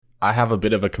I have a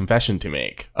bit of a confession to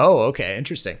make. Oh, okay.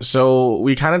 Interesting. So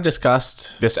we kind of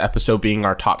discussed this episode being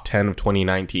our top 10 of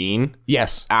 2019.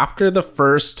 Yes. After the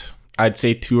first, I'd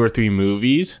say 2 or 3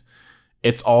 movies,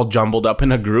 it's all jumbled up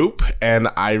in a group, and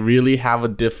I really have a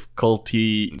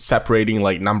difficulty separating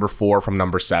like number 4 from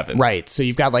number 7. Right. So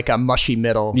you've got like a mushy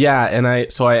middle. Yeah, and I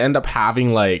end up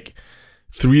having like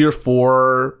 3 or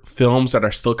 4 films that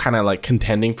are still kind of like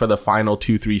contending for the final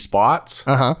 2-3 spots.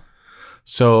 Uh-huh.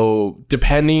 So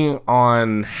depending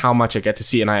on how much I get to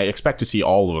see, and I expect to see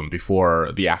all of them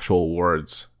before the actual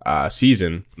awards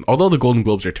season, although the Golden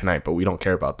Globes are tonight, but we don't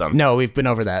care about them. No, we've been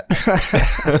over that.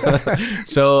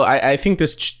 So I think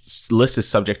this list is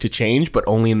subject to change, but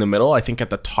only in the middle. I think at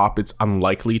the top, it's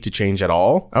unlikely to change at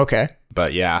all. Okay.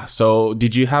 But yeah, so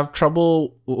did you have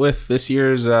trouble with this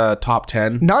year's top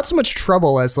 10? Not so much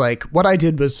trouble as like what I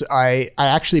did was I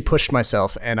actually pushed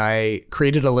myself and I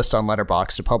created a list on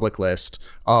Letterboxd, a public list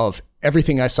of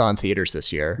everything I saw in theaters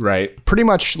this year. Right. Pretty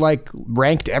much like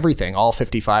ranked everything, all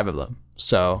 55 of them.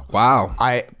 So wow,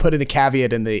 I put in the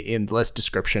caveat in the list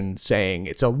description saying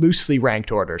it's a loosely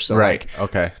ranked order. So right. like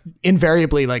Okay.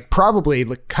 Invariably, like probably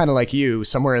kind of like you,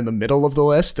 somewhere in the middle of the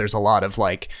list, there's a lot of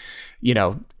like, you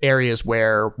know, areas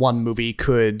where one movie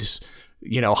could,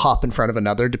 you know, hop in front of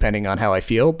another depending on how I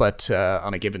feel, but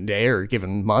on a given day or a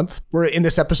given month. In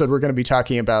this episode, we're going to be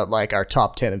talking about like our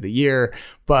top 10 of the year,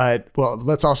 but well,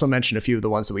 let's also mention a few of the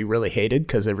ones that we really hated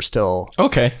because there were still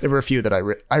okay. There were a few that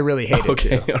I really hated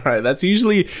okay. too. All right. That's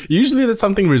usually that's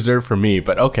something reserved for me,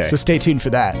 but okay. So stay tuned for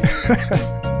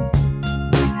that.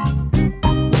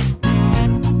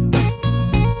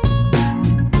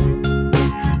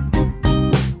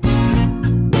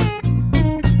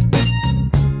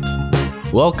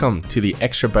 Welcome to the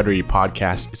Extra Buttery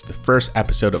Podcast. It's the first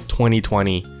episode of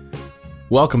 2020.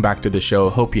 Welcome back to the show.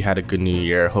 Hope you had a good new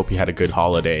year. Hope you had a good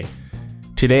holiday.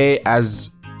 Today, as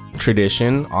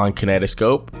tradition on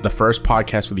Kinetoscope, the first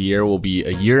podcast for the year will be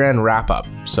a year-end wrap-up.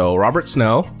 So Robert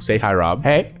Snow, say hi, Rob.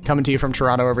 Hey, coming to you from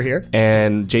Toronto over here.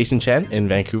 And Jason Chen in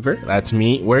Vancouver. That's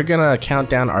me. We're going to count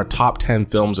down our top 10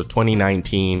 films of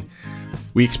 2019.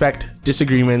 We expect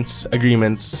disagreements,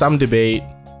 agreements, some debate,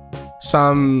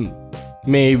 some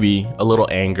maybe a little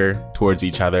anger towards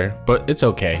each other, but it's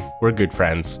okay. We're good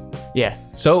friends. Yeah.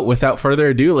 So without further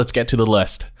ado, let's get to the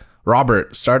list.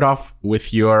 Robert, start off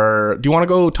with your... Do you want to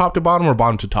go top to bottom or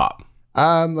bottom to top?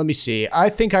 Let me see.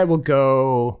 I think I will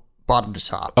go bottom to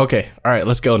top. Okay. All right.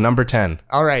 Let's go. Number 10.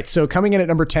 All right. So coming in at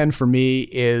number 10 for me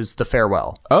is The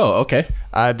Farewell. Oh, okay.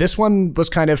 This one was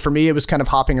kind of, for me, it was kind of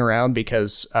hopping around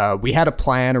because we had a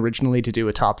plan originally to do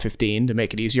a top 15 to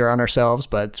make it easier on ourselves,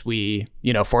 but we,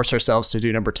 you know, forced ourselves to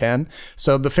do number 10.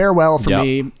 So The Farewell for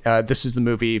me, this is the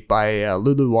movie by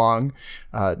Lulu Wang,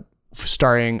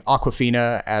 starring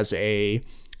Awkwafina as a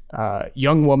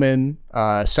young woman,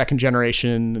 second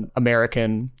generation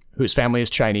American whose family is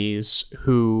Chinese,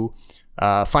 who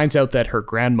finds out that her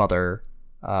grandmother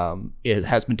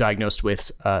has been diagnosed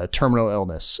with terminal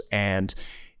illness. And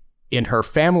in her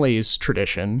family's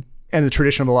tradition, and the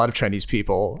tradition of a lot of Chinese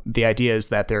people, the idea is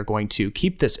that they're going to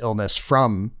keep this illness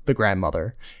from the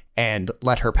grandmother and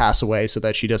let her pass away so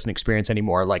that she doesn't experience any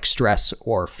more like stress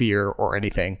or fear or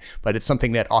anything. But it's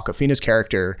something that Awkwafina's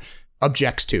character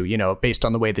objects to, you know, based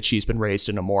on the way that she's been raised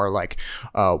in a more like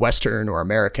Western or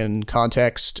American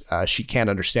context. She can't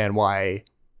understand why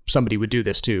somebody would do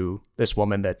this to this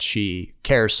woman that she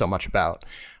cares so much about.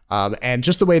 And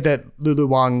just the way that Lulu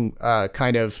Wang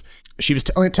she was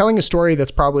telling a story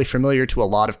that's probably familiar to a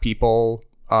lot of people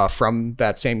from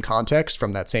that same context,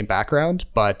 from that same background,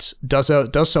 but does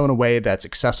so in a way that's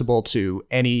accessible to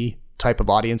any type of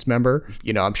audience member.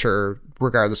 You know, I'm sure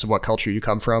regardless of what culture you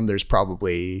come from, there's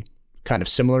probably kind of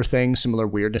similar things, similar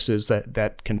weirdnesses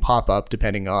that can pop up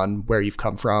depending on where you've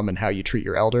come from and how you treat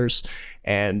your elders.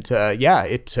 And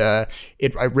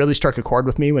it really struck a chord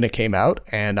with me when it came out,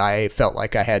 and I felt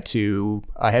like I had to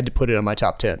put it on my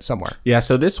top 10 somewhere. Yeah,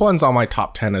 so this one's on my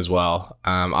top 10 as well.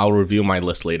 I'll review my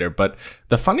list later, but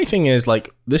the funny thing is,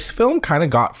 like, this film kind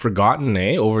of got forgotten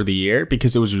over the year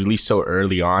because it was released so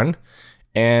early on.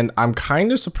 And I'm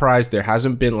kind of surprised there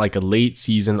hasn't been like a late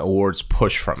season awards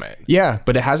push from it. Yeah.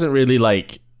 But it hasn't really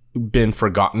like been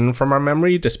forgotten from our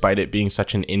memory, despite it being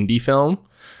such an indie film.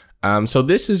 So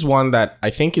this is one that I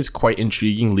think is quite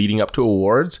intriguing leading up to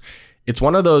awards. It's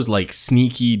one of those like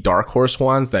sneaky dark horse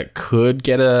ones that could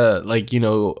get a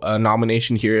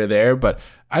nomination here or there, but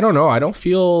I don't know. I don't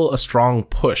feel a strong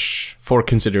push for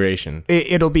consideration.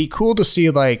 It'll be cool to see,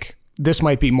 like, this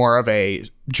might be more of a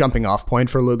jumping off point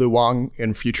for Lulu Wang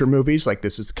in future movies. Like,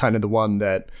 this is kind of the one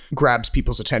that grabs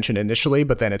people's attention initially,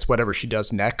 but then it's whatever she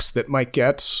does next that might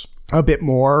get a bit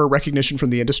more recognition from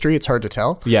the industry. It's hard to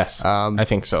tell. Yes, I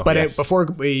think so. But yes. before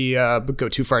we go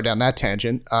too far down that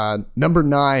tangent, number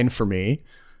 9 for me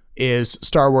is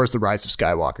Star Wars: The Rise of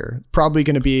Skywalker. Probably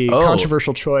going to be a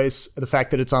controversial choice. The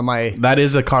fact that it's on my... That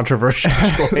is a controversial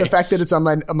choice. The fact that it's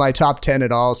on my top 10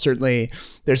 at all. Certainly,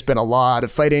 there's been a lot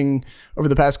of fighting over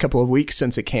the past couple of weeks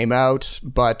since it came out.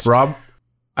 But Rob,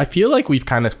 I feel like we've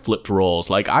kind of flipped roles.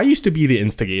 Like, I used to be the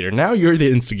instigator. Now you're the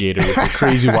instigator with the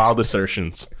crazy, wild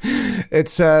assertions.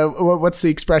 It's, what's the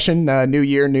expression? New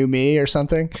year, new me or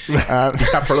something? Yeah,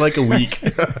 for like a week.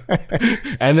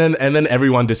 and then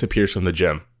everyone disappears from the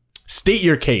gym. State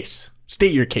your case.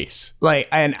 State your case. Like,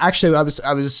 and actually, I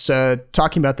was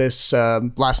talking about this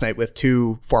last night with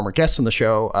 2 former guests on the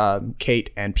show, Kate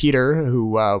and Peter,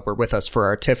 who were with us for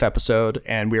our TIFF episode,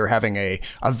 and we were having a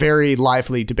very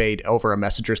lively debate over a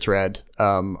messenger thread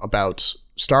about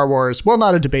Star Wars. Well,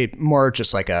 not a debate, more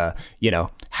just like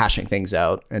hashing things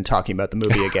out and talking about the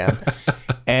movie again.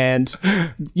 And,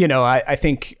 I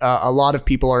think a lot of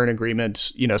people are in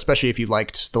agreement, especially if you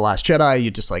liked The Last Jedi,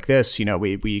 you dislike this.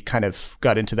 We kind of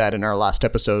got into that in our last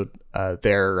episode at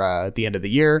the end of the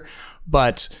year.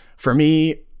 But for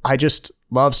me, I just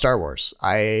love Star Wars.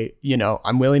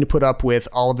 I'm willing to put up with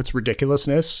all of its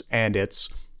ridiculousness and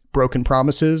its broken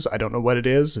promises. I don't know what it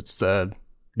is. It's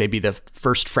maybe the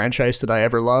first franchise that I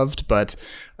ever loved, but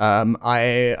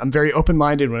I'm very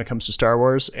open-minded when it comes to Star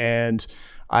Wars, and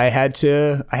I had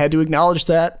to acknowledge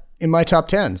that in my top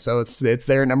 10. So it's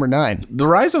there at number 9. The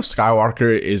Rise of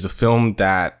Skywalker is a film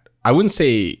that I wouldn't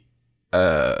say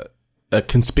a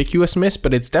conspicuous miss,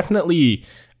 but it's definitely,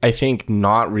 I think,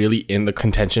 not really in the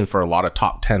contention for a lot of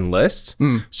top 10 lists.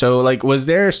 So, like, was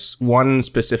there one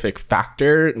specific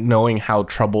factor, knowing how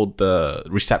troubled the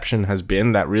reception has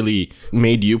been, that really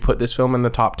made you put this film in the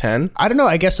top 10? I don't know.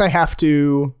 I guess I have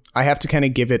to kind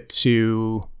of give it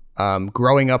to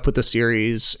growing up with the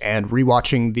series and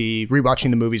rewatching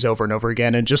the movies over and over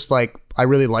again. And just like, I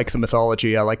really like the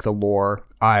mythology. I like the lore.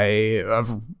 I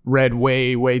have read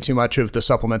way, way too much of the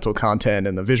supplemental content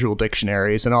and the visual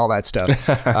dictionaries and all that stuff.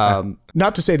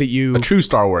 Not to say that a true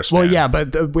Star Wars fan. Well, yeah,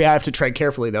 but we have to tread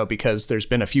carefully, though, because there's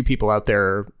been a few people out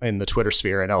there in the Twitter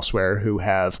sphere and elsewhere who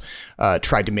have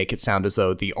tried to make it sound as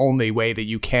though the only way that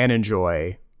you can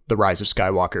enjoy The Rise of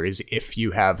Skywalker is if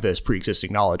you have this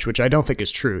pre-existing knowledge, which I don't think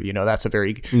is true. That's a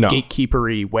very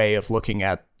gatekeepery way of looking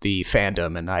at the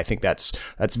fandom, and I think that's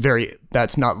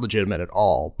not legitimate at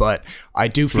all. But I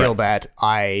do feel that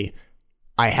I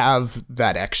have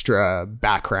that extra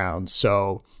background,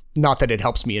 so not that it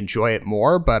helps me enjoy it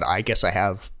more, but I guess I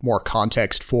have more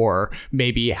context for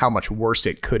maybe how much worse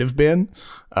it could have been.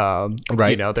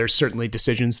 There's certainly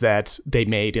decisions that they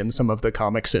made in some of the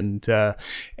comics and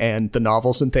the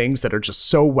novels and things that are just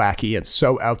so wacky and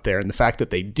so out there. And the fact that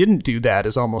they didn't do that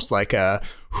is almost like a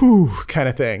whew kind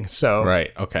of thing. So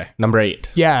right. Okay. Number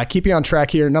 8. Yeah. Keeping on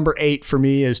track here. Number 8 for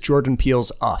me is Jordan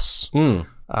Peele's Us.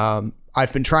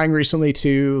 I've been trying recently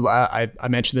to, I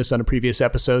mentioned this on a previous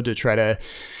episode, to try to,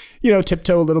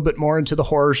 tiptoe a little bit more into the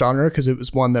horror genre, because it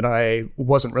was one that I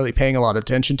wasn't really paying a lot of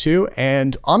attention to.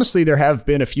 And honestly, there have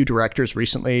been a few directors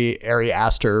recently, Ari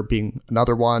Aster being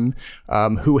another one,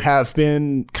 who have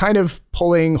been kind of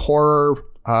pulling horror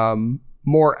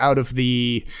more out of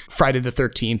the Friday the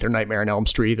 13th or Nightmare on Elm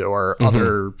Street or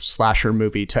other slasher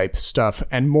movie type stuff,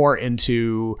 and more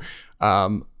into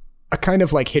a kind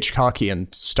of like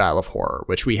Hitchcockian style of horror,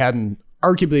 which we hadn't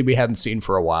seen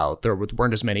for a while. There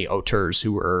weren't as many auteurs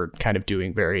who were kind of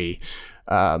doing who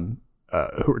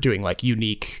were doing like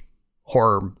unique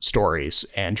horror stories.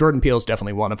 And Jordan Peele is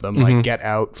definitely one of them, like Get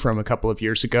Out from a couple of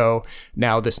years ago.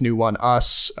 Now this new one,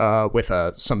 Us, with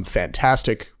some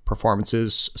fantastic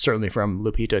performances, certainly from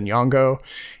Lupita Nyong'o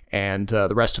and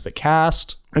the rest of the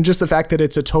cast. And just the fact that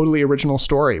it's a totally original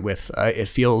story with, it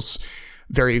feels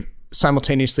very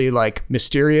simultaneously like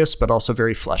mysterious, but also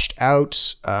very fleshed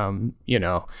out,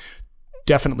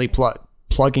 definitely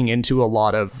plugging into a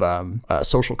lot of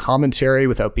social commentary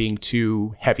without being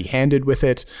too heavy-handed with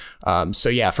it. So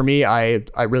yeah, for me, I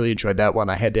really enjoyed that one.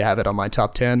 I had to have it on my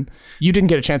top 10. You didn't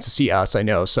get a chance to see Us, I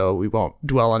know, so we won't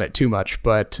dwell on it too much.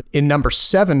 But in number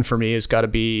 7 for me has got to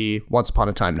be Once Upon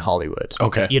a Time in Hollywood.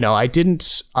 Okay.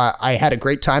 I had a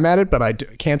great time at it, but I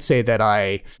can't say that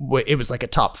it was like a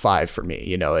top 5 for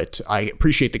me. I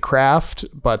appreciate the craft,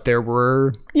 but there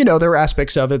were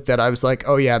aspects of it that I was like,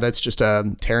 oh yeah, that's just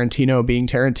Tarantino being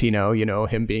Tarantino,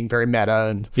 him being very meta,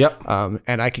 and yep.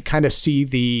 And I could kind of see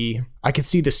the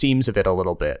seams of it a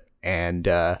little bit. And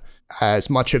as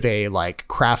much of a like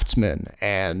craftsman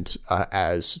and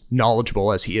as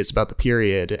knowledgeable as he is about the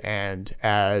period, and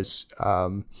as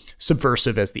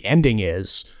subversive as the ending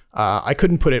is, I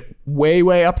couldn't put it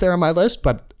way up there on my list,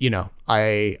 but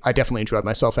I definitely enjoyed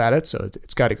myself at it, so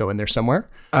it's got to go in there somewhere.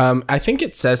 I think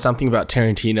it says something about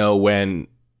Tarantino when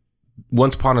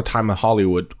Once Upon a Time in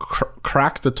Hollywood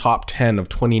cracked the top 10 of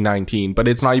 2019, but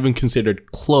it's not even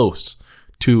considered close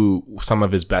to some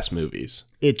of his best movies.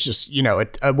 It just,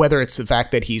 whether it's the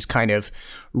fact that he's kind of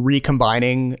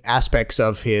recombining aspects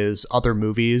of his other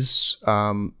movies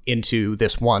into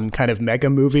this one kind of mega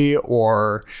movie,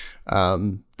 or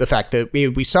the fact that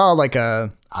we saw like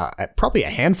probably a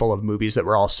handful of movies that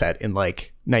were all set in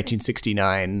like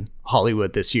 1969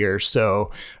 Hollywood this year. So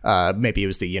maybe it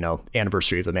was the,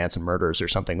 anniversary of the Manson murders or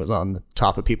something was on the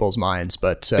top of people's minds.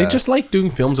 But they just like doing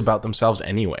films about themselves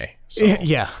anyway. So.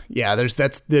 Yeah. There's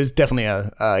definitely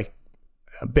a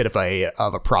bit of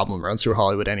a problem runs through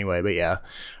Hollywood anyway. But yeah.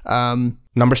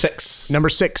 Number 6. Number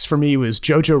 6 for me was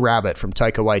Jojo Rabbit from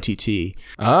Taika Waititi.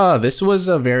 This was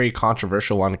a very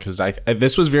controversial one because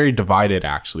this was very divided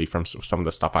actually from some of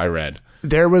the stuff I read.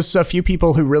 There was a few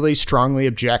people who really strongly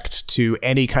object to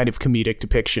any kind of comedic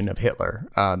depiction of Hitler.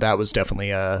 That was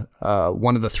definitely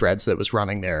one of the threads that was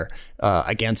running there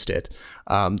against it.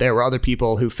 There were other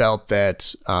people who felt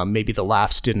that maybe the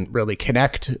laughs didn't really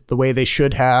connect the way they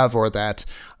should have, or that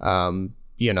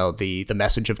the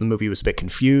message of the movie was a bit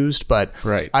confused. But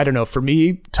right. I don't know. For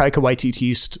me, Taika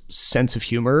Waititi's sense of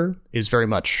humor is very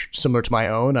much similar to my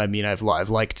own. I mean, I've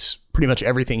liked pretty much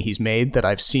everything he's made that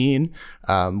I've seen.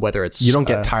 Whether it's you don't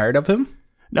get tired of him?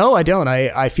 No, I don't.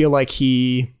 I feel like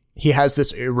he has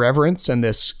this irreverence and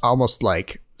this almost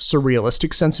like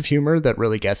surrealistic sense of humor that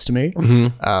really gets to me.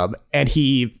 Mm-hmm. And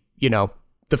he,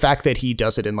 the fact that he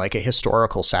does it in like a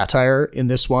historical satire in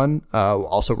this one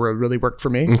also really worked for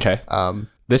me. Okay.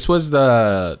 This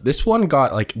one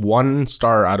got like 1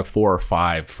 star out of 4 or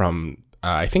 5 from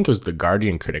I think it was the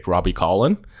Guardian critic Robbie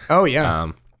Collin. Oh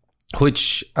yeah.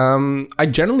 Which I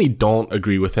generally don't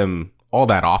agree with him all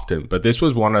that often, but this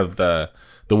was one of the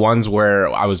ones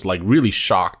where I was like really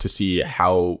shocked to see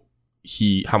how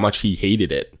much he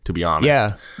hated it, to be honest.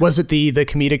 Yeah. Was it the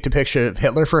comedic depiction of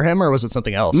Hitler for him, or was it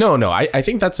something else? No. I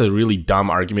think that's a really dumb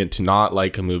argument to not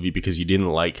like a movie because you didn't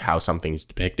like how something's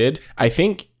depicted. I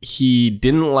think he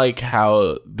didn't like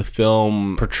how the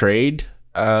film portrayed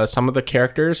some of the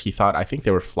characters. I think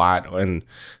they were flat, and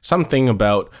something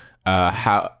about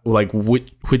how like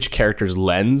which character's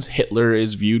lens Hitler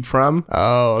is viewed from.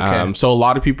 Oh, okay. So a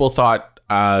lot of people thought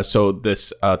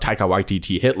this Taika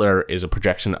Waititi Hitler is a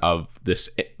projection of this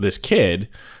kid.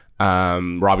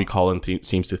 Robbie Collin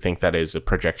seems to think that is a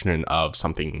projection of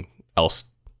something else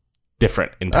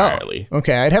different entirely. Oh,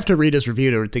 okay, I'd have to read his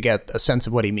review to get a sense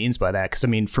of what he means by that. Because I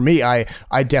mean, for me, I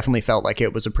definitely felt like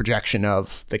it was a projection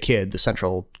of the kid, the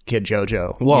central kid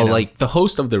Jojo. Well, like the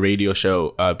host of the radio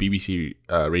show, BBC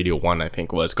Radio 1, I think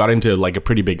got into like a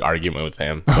pretty big argument with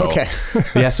him. So, okay.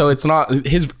 Yeah, so it's not,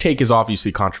 his take is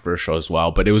obviously controversial as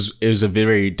well, but it was a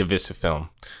very divisive film.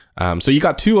 So you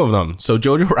got 2 of them. So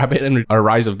Jojo Rabbit and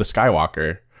Rise of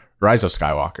Skywalker,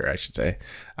 I should say.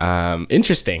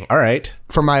 Interesting. All right.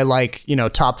 For my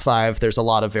top 5, there's a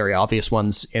lot of very obvious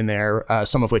ones in there,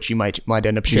 some of which you might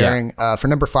end up sharing. Yeah. For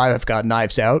number 5, I've got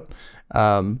Knives Out,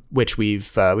 which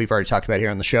we've already talked about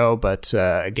here on the show. But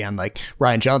again, like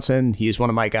Rian Johnson, he's one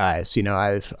of my guys.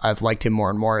 I've liked him more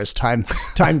and more as time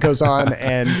goes on,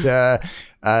 and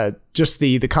just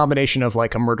the combination of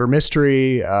like a murder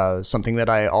mystery, something that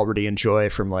I already enjoy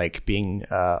from like being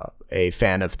a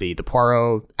fan of the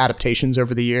Poirot adaptations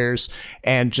over the years,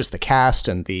 and just the cast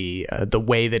and the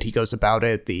way that he goes about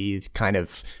it, the kind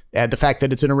of the fact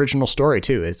that it's an original story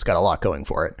too. It's got a lot going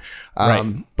for it.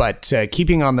 Right. But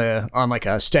keeping on like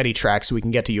a steady track, so we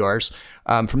can get to yours.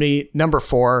 For me, number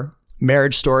 4,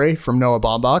 Marriage Story from Noah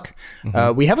Baumbach.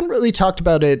 Mm-hmm. We haven't really talked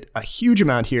about it a huge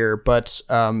amount here, but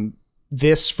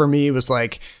this for me was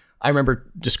like, I remember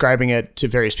describing it to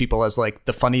various people as like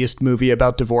the funniest movie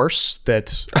about divorce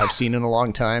that I've seen in a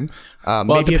long time. Well,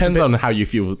 maybe it depends on how you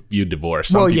view divorce.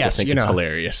 Some people think it's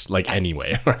hilarious, like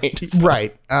anyway, right? So.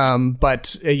 Right.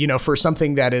 But for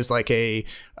something that is like a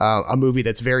movie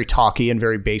that's very talky and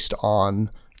very based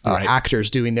on right. Actors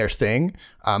doing their thing,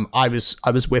 I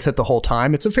was with it the whole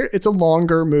time. It's a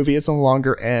longer movie. It's on the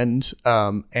longer end.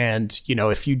 And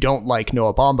if you don't like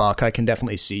Noah Baumbach, I can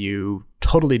definitely see you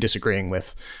totally disagreeing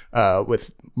with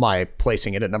my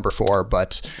placing it at number 4,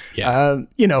 but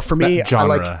for me, that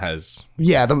genre I like, has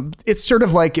it's sort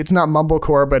of like, it's not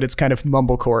mumblecore, but it's kind of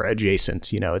mumblecore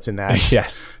adjacent. It's in that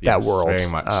yes, world very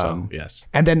much so. Yes,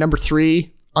 and then number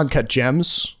 3, Uncut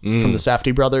Gems from the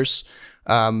Safdie brothers.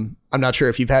 I'm not sure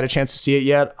if you've had a chance to see it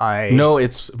yet. No,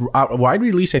 it's wide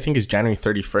release. I think is January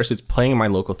 31st. It's playing in my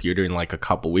local theater in like a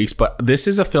couple weeks. But this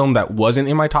is a film that wasn't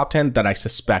in my top 10 that I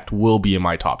suspect will be in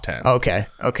my top 10. Okay.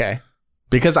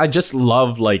 Because I just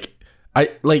love one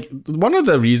of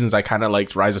the reasons I kind of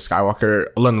liked Rise of Skywalker,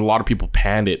 and a lot of people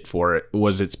panned it for it,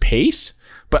 was its pace.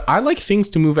 But I like things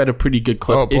to move at a pretty good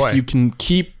clip if you can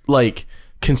keep like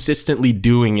consistently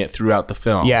doing it throughout the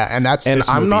film. Yeah, and that's this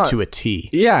movie to a T.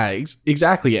 Yeah,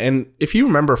 exactly. And if you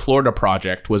remember, Florida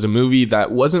Project was a movie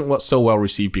that wasn't so well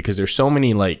received because there's so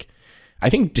many like, I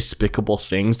think, despicable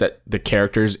things that the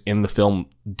characters in the film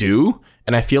do.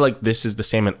 And I feel like this is the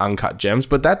same in Uncut Gems,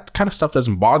 but that kind of stuff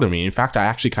doesn't bother me. In fact, I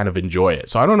actually kind of enjoy it.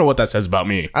 So I don't know what that says about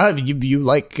me. You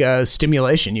like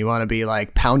stimulation. You want to be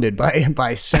like pounded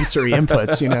by sensory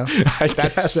inputs, you know? I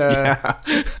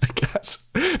guess.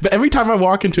 But every time I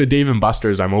walk into a Dave &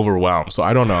 Buster's, I'm overwhelmed. So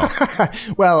I don't know.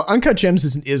 Well, Uncut Gems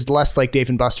is less like Dave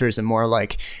 & Buster's and more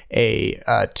like a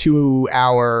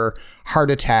 2-hour heart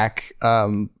attack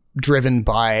driven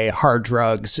by hard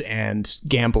drugs and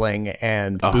gambling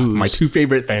and booze. My two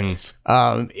favorite things.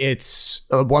 It's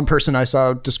one person I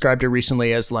saw described it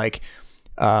recently as like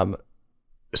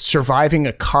surviving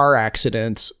a car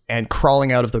accident and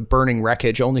crawling out of the burning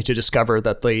wreckage only to discover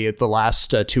that the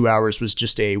last 2 hours was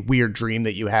just a weird dream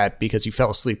that you had because you fell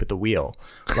asleep at the wheel.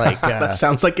 Like that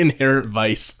sounds like Inherent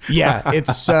Vice. Yeah,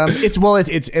 it's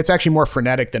actually more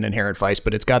frenetic than Inherent Vice,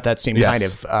 but it's got that same kind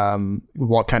of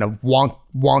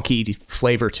wonky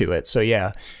flavor to it. So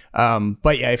yeah.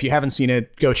 But yeah, if you haven't seen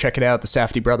it, go check it out. The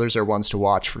Safdie brothers are ones to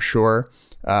watch for sure.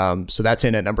 So that's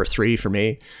in at number 3 for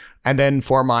me. And then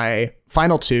for my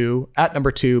final 2, at number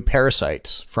 2,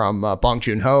 Parasite from Bong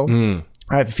Joon-ho.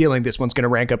 I have a feeling this one's going to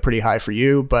rank up pretty high for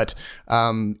you, but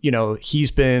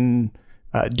he's been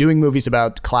doing movies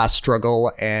about class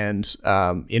struggle and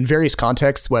in various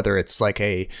contexts, whether it's like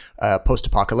a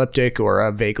post-apocalyptic or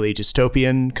a vaguely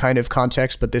dystopian kind of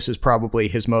context. But this is probably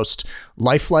his most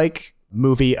lifelike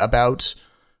movie about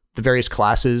the various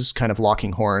classes kind of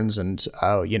locking horns and,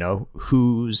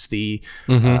 who's the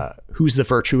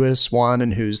virtuous one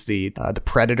and who's the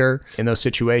predator in those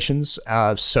situations.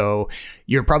 So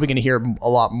you're probably going to hear a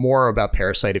lot more about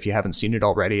Parasite if you haven't seen it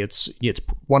already. It's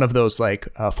one of those like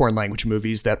foreign language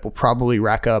movies that will probably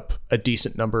rack up a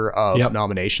decent number of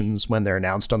nominations when they're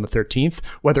announced on the 13th.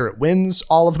 Whether it wins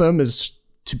all of them is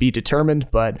to be determined,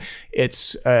 but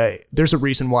it's there's a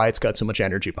reason why it's got so much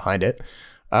energy behind it.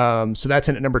 So that's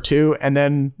in at number 2. And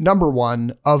then number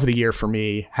 1 of the year for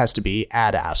me has to be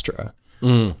Ad Astra.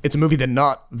 It's a movie that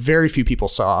not very few people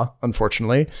saw,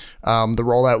 unfortunately. The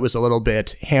rollout was a little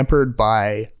bit hampered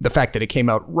by the fact that it came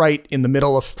out right in the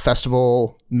middle of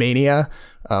festival mania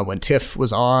when TIFF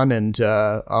was on and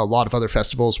a lot of other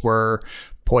festivals were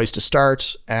poised to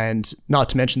start, and not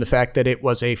to mention the fact that it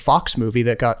was a Fox movie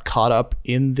that got caught up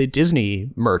in the Disney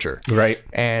merger. Right.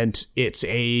 And it's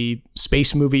a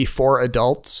space movie for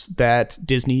adults that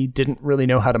Disney didn't really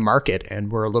know how to market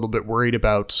and were a little bit worried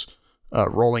about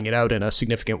rolling it out in a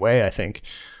significant way, I think.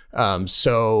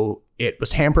 So it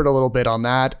was hampered a little bit on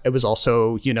that. It was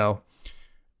also,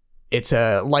 it's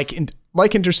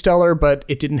like Interstellar, but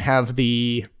it didn't have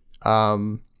the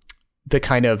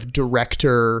kind of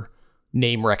director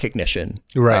name recognition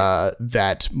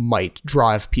that might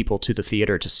drive people to the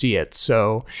theater to see it.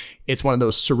 So it's one of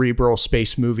those cerebral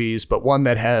space movies, but one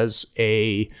that has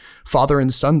a father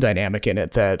and son dynamic in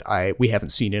it that we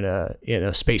haven't seen in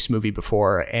a space movie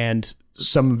before, and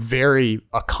some very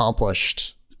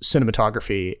accomplished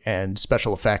cinematography and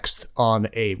special effects on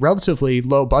a relatively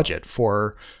low budget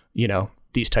for,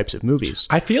 these types of movies.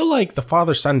 I feel like the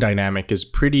father-son dynamic is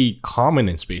pretty common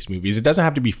in space movies. It doesn't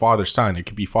have to be father-son. It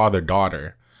could be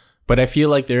father-daughter. But I feel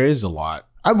like there is a lot.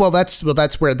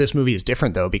 That's where this movie is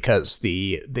different, though, because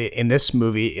the in this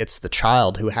movie, it's the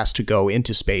child who has to go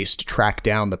into space to track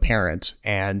down the parent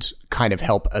and kind of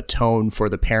help atone for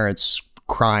the parent's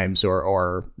crimes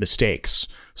or mistakes.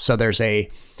 So there's a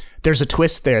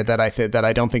twist there that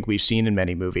I don't think we've seen in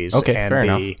many movies. Okay, and fair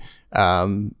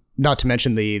enough. Not to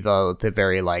mention the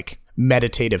very like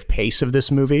meditative pace of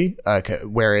this movie,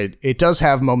 where it does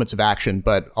have moments of action,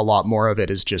 but a lot more of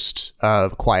it is just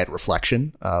quiet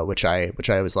reflection, which I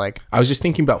always like. I was just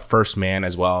thinking about First Man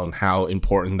as well and how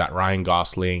important that Ryan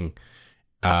Gosling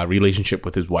relationship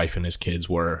with his wife and his kids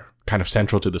were kind of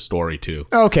central to the story too.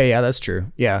 Okay, yeah, that's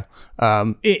true. Yeah.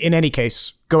 In any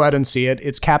case, go out and see it.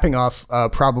 It's capping off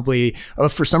probably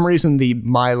for some reason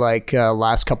my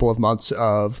last couple of months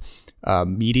of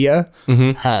media,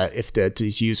 if to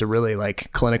use a really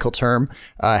like clinical term,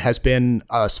 has been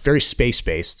very space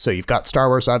based. So you've got Star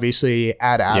Wars, obviously,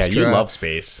 Ad Astra. Yeah, you love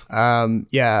space. There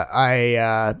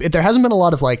hasn't been a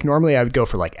lot of like. Normally, I would go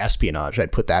for like espionage.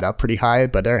 I'd put that up pretty high,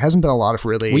 but there hasn't been a lot of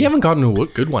really. We haven't gotten a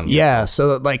good one yet. Yeah,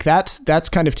 so like that's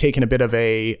kind of taken a bit of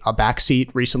a backseat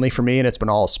recently for me, and it's been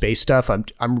all space stuff.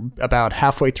 I'm about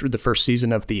halfway through the first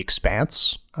season of The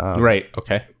Expanse. Right.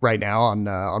 Okay. Right now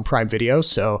on Prime Video,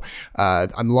 so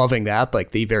I'm loving that,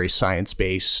 like the very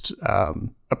science-based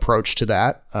approach to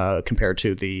that compared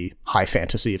to the high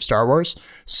fantasy of Star Wars.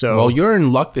 So, well, you're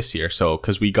in luck this year, so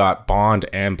because we got Bond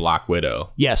and Black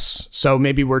Widow. Yes, so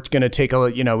maybe we're gonna take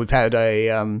we've had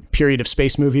a period of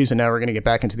space movies, and now we're gonna get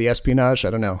back into the espionage. I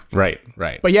don't know. Right.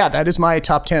 But yeah, that is my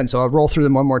top 10. So I'll roll through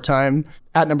them one more time.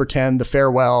 At number 10, The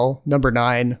Farewell. Number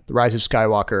 9, The Rise of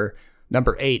Skywalker.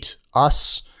 Number 8,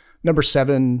 Us. Number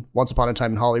 7, Once Upon a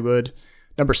Time in Hollywood.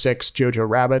 Number 6, Jojo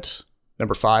Rabbit.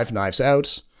 Number 5, Knives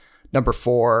Out. Number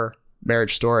 4,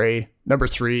 Marriage Story. Number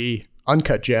 3,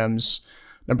 Uncut Gems.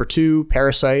 Number 2,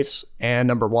 Parasite. And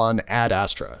number 1, Ad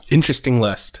Astra. Interesting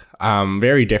list.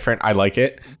 Very different. I like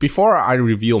it. Before I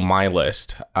reveal my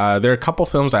list, there are a couple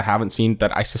films I haven't seen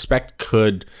that I suspect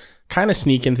could kind of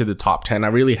sneak into the top 10. I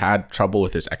really had trouble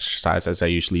with this exercise, as I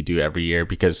usually do every year,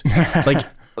 because like...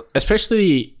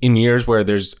 especially in years where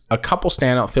there's a couple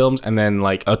standout films and then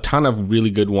like a ton of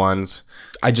really good ones,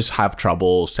 I just have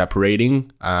trouble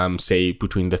separating, say,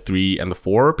 between the 3 and the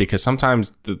 4, because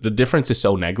sometimes the difference is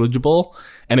so negligible,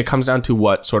 and it comes down to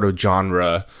what sort of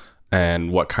genre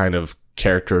and what kind of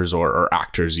characters or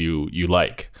actors you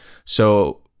like.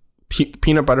 So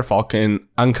Peanut Butter Falcon,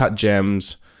 Uncut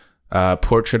Gems,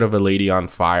 Portrait of a Lady on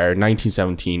Fire,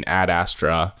 1917, Ad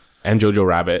Astra, and Jojo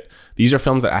Rabbit. These are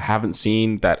films that I haven't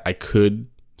seen that I could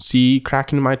see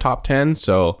crack into my top 10.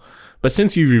 So, but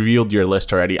since you revealed your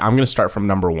list already, I'm going to start from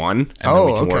number 1, and then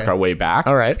we can work our way back.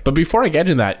 All right. But before I get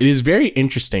into that, it is very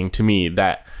interesting to me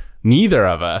that neither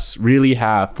of us really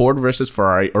have Ford versus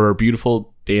Ferrari or A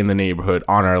Beautiful Day in the Neighborhood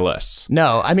on our lists.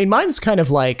 No, I mean, mine's kind of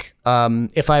like,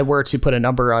 if I were to put a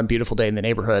number on Beautiful Day in the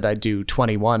Neighborhood, I'd do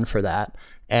 21 for that.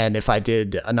 And if I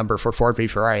did a number for Ford v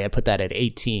Ferrari, I put that at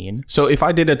 18. So if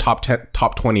I did a top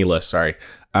 20 list,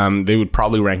 they would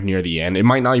probably rank near the end. It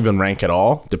might not even rank at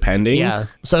all, depending. Yeah.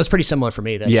 So it's pretty similar for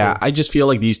me then. Yeah, too. I just feel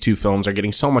like these two films are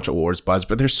getting so much awards buzz,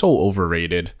 but they're so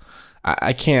overrated.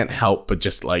 I can't help but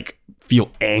just like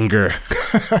feel anger.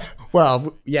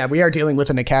 Well, yeah, we are dealing with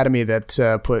an academy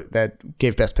that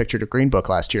gave Best Picture to Green Book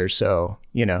last year, so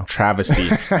travesty.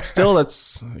 Still,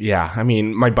 I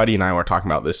mean, my buddy and I were talking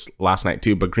about this last night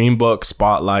too. But Green Book,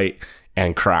 Spotlight,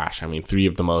 and Crash. I mean, 3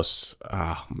 of the most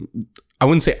I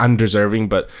wouldn't say undeserving,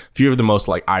 but 3 of the most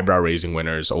like eyebrow raising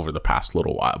winners over the past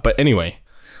little while. But anyway,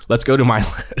 let's go to my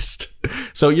list.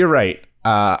 So you're right.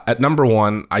 At number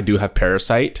 1, I do have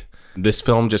Parasite. This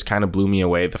film just kind of blew me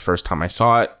away the first time I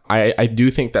saw it. I do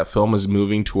think that film is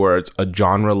moving towards a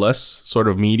genre-less sort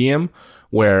of medium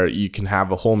where you can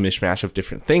have a whole mishmash of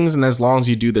different things. And as long as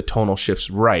you do the tonal shifts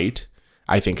right,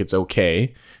 I think it's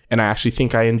okay. And I actually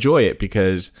think I enjoy it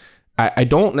because I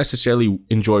don't necessarily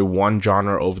enjoy one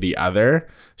genre over the other.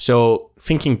 So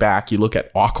thinking back, you look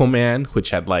at Aquaman, which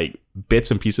had like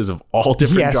bits and pieces of all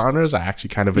different genres. I actually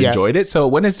kind of enjoyed it. So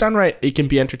when it's done right, it can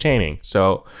be entertaining.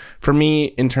 So for me,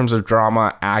 in terms of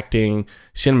drama, acting,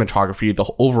 cinematography, the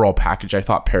overall package, I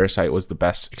thought Parasite was the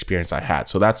best experience I had.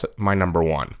 So that's my number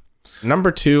 1.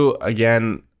 Number 2,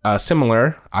 again,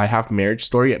 similar. I have Marriage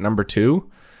Story at number 2.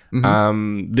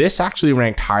 Mm-hmm. This actually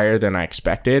ranked higher than I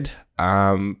expected.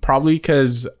 Probably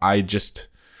because I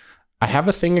have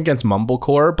a thing against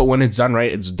mumblecore, but when it's done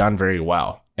right, it's done very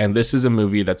well. And this is a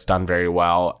movie that's done very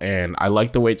well. And I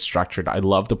like the way it's structured. I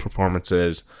love the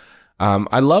performances.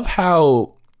 I love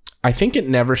how I think it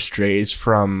never strays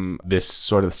from this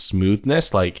sort of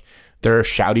smoothness. Like there are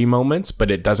shouty moments, but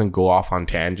it doesn't go off on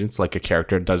tangents. Like a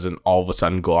character doesn't all of a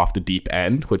sudden go off the deep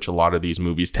end, which a lot of these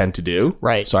movies tend to do.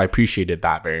 Right. So I appreciated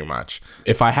that very much.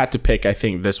 If I had to pick, I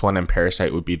think this one and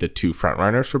Parasite would be the 2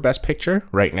 frontrunners for Best Picture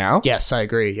right now. Yes, I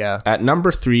agree. Yeah. At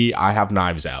number 3, I have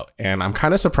Knives Out. And I'm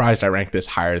kind of surprised I ranked this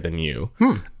higher than you.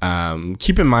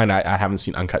 Keep in mind, I haven't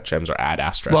seen Uncut Gems or Ad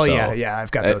Astra. Well, yeah, I've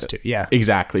got those 2. Yeah.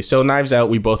 Exactly. So Knives Out,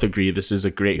 we both agree this is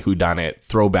a great whodunit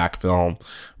throwback film.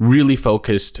 Really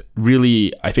focused,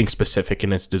 really, I think, specific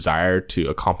in its desire to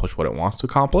accomplish what it wants to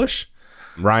accomplish.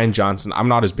 Rian Johnson, I'm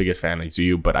not as big a fan as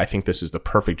you, but I think this is the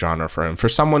perfect genre for him. For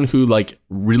someone who like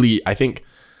really, I think,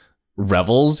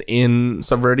 revels in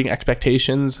subverting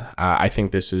expectations, I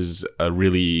think this is a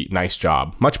really nice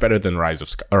job. Much better than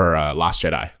Last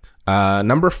Jedi.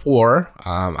 Number 4,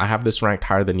 I have this ranked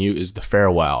higher than you, is The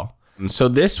Farewell. So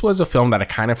this was a film that I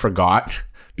kind of forgot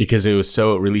because it was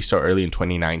released so early in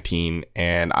 2019.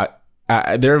 And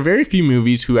there are very few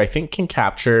movies who I think can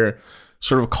capture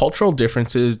sort of cultural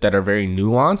differences that are very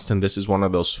nuanced. And this is one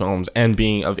of those films. And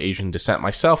being of Asian descent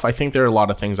myself, I think there are a lot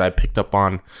of things I picked up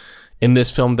on in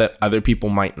this film that other people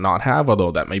might not have,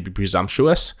 although that may be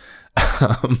presumptuous.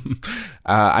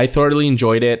 I thoroughly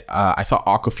enjoyed it. I thought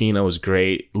Awkwafina was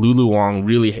great. Lulu Wang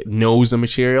really knows the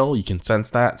material. You can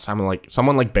sense that.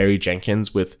 Someone like Barry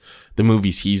Jenkins with the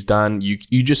movies he's done,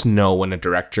 you just know when a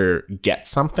director gets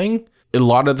something. A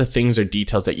lot of the things are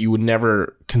details that you would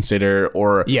never consider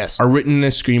or are written in a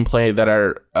screenplay that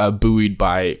are buoyed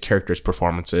by characters'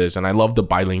 performances. And I love the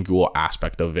bilingual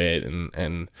aspect of it.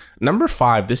 And number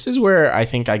 5, this is where I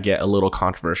think I get a little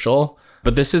controversial.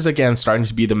 But this is, again, starting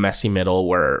to be the messy middle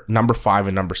where number 5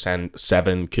 and number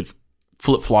 7 could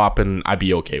flip-flop and I'd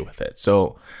be okay with it.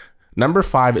 So number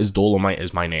 5 is Dolomite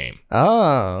Is My Name.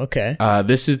 Oh, okay.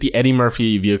 This is the Eddie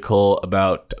Murphy vehicle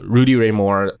about Rudy Ray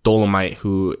Moore, Dolomite,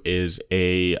 who is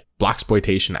a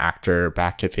blaxploitation actor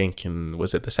back, I think,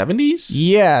 was it the 70s?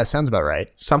 Yeah, sounds about right.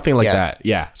 Something like that.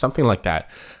 Yeah, something like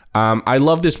that. I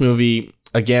love this movie.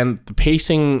 Again, the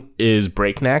pacing is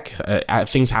breakneck.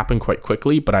 Things happen quite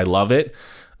quickly, but I love it.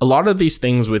 A lot of these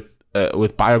things with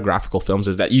biographical films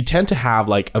is that you tend to have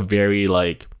like a very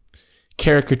like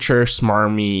caricature,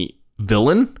 smarmy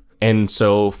villain. And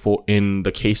so in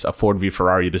the case of Ford v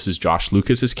Ferrari, this is Josh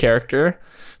Lucas's character.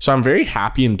 So I'm very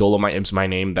happy in Dolomite Is My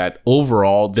Name that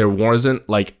overall there wasn't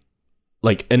like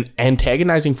an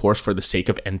antagonizing force for the sake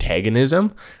of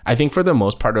antagonism. I think for the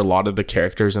most part, a lot of the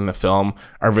characters in the film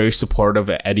are very supportive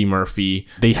of Eddie Murphy.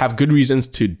 They have good reasons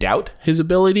to doubt his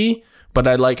ability, but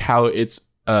I like how it's,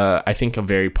 I think, a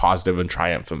very positive and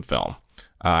triumphant film.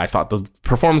 I thought the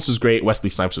performance was great.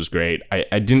 Wesley Snipes was great.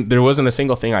 There wasn't a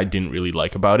single thing I didn't really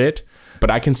like about it,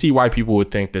 but I can see why people would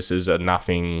think this is a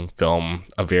nothing film,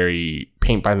 a very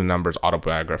paint by the numbers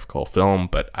autobiographical film,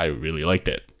 but I really liked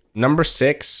it. Number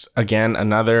 6, again,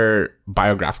 another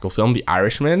biographical film, The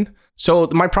Irishman. So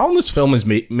my problem with this film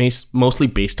is mostly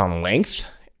based on length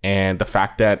and the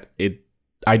fact that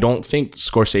I don't think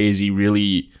Scorsese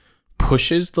really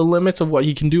pushes the limits of what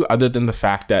he can do, other than the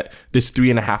fact that this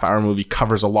 3.5-hour movie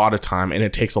covers a lot of time and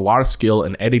it takes a lot of skill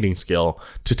and editing skill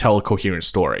to tell a coherent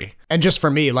story. And just for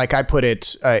me, like I put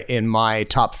it in my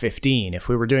top 15. If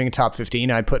we were doing a top 15,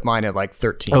 I'd put mine at like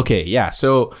 13. Okay, yeah.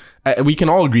 So we can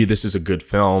all agree this is a good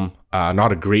film,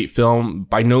 not a great film.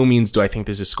 By no means do I think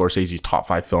this is Scorsese's top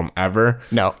 5 film ever.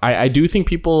 No. I do think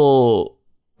people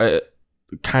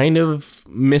kind of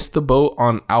missed the boat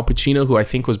on Al Pacino, who I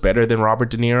think was better than Robert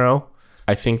De Niro.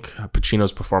 I think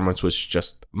Pacino's performance was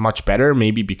just much better,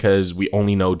 maybe because we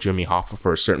only know Jimmy Hoffa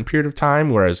for a certain period of time,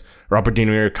 whereas Robert De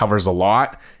Niro covers a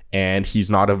lot, and he's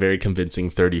not a very convincing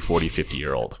 30, 40,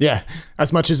 50-year-old. Yeah,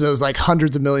 as much as those like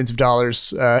hundreds of millions of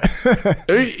dollars.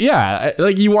 Yeah,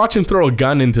 like you watch him throw a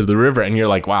gun into the river, and you're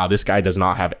like, wow, this guy does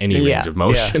not have any range of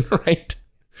motion, right?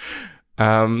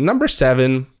 Number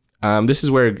 7. This is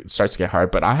where it starts to get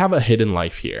hard, but I have A Hidden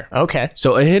Life here. Okay.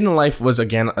 So A Hidden Life was,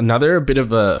 again, another bit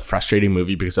of a frustrating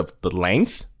movie because of the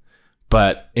length.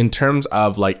 But in terms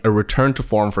of like a return to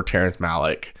form for Terrence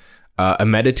Malick, a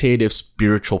meditative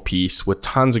spiritual piece with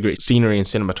tons of great scenery and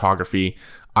cinematography,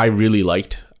 I really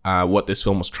liked what this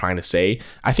film was trying to say.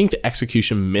 I think the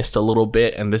execution missed a little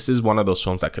bit, and this is one of those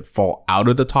films that could fall out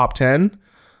of the top 10.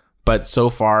 But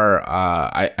so far,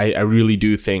 I really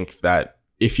do think that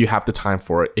if you have the time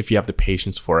for it, if you have the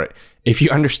patience for it, if you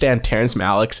understand Terrence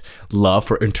Malick's love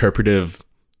for interpretive,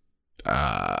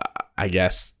 I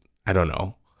guess, I don't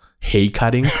know, hay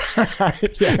cutting,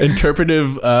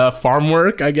 interpretive farm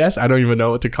work, I guess. I don't even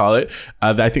know what to call it.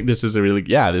 I think this is a really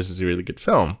good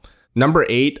film. Number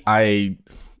 8, I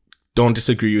don't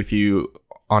disagree with you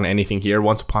on anything here.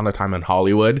 Once Upon a Time in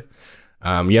Hollywood.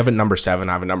 You have a number 7,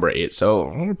 I have a number 8. So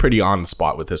we're pretty on the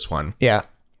spot with this one. Yeah.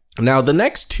 Now, the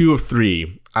next 2 of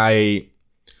 3, I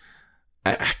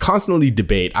constantly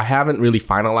debate. I haven't really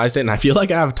finalized it, and I feel like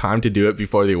I have time to do it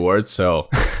before the awards, so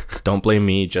don't blame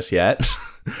me just yet.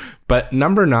 But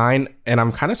number 9, and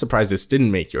I'm kind of surprised this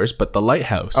didn't make yours, but The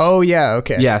Lighthouse. Oh, yeah,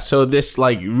 okay. Yeah, so this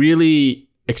like really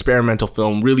experimental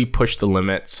film really pushed the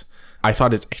limits. I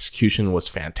thought its execution was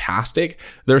fantastic.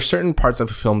 There are certain parts of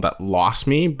the film that lost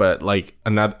me, but like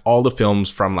all the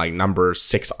films from like number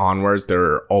 6 onwards, there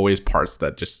are always parts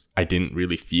that just I didn't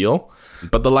really feel.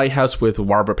 But The Lighthouse with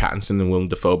Barbara Pattinson and Willem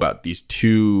Dafoe about these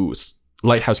 2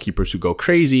 lighthouse keepers who go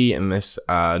crazy in this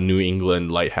New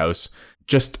England lighthouse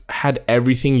just had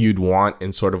everything you'd want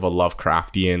in sort of a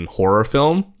Lovecraftian horror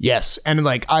film. Yes, and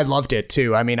like I loved it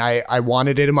too. I mean, I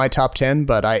wanted it in my top 10,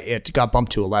 but it got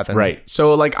bumped to 11. Right.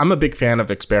 So like I'm a big fan of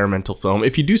experimental film.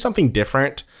 If you do something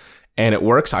different and it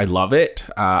works, I love it.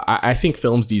 I think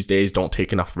films these days don't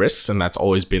take enough risks, and that's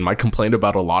always been my complaint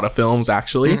about a lot of films,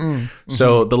 actually.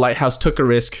 So The Lighthouse took a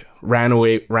risk, ran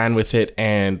with it,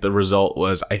 and the result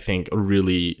was, I think, a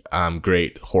really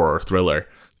great horror thriller.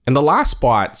 And the last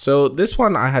spot, so this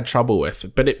one I had trouble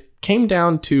with, but it came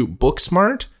down to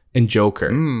Booksmart and Joker.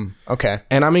 Okay.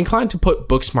 And I'm inclined to put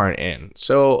Booksmart in.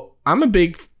 So I'm a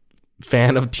big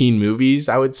fan of teen movies,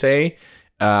 I would say.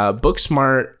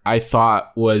 Booksmart, I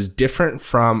thought, was different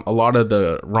from a lot of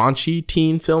the raunchy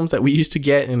teen films that we used to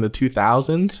get in the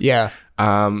 2000s. Yeah.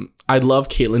 I love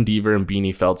Caitlin Dever and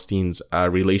Beanie Feldstein's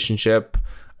relationship.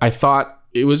 I thought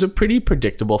it was a pretty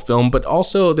predictable film, but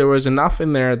also there was enough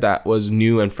in there that was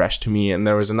new and fresh to me, and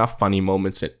there was enough funny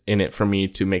moments in it for me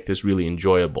to make this really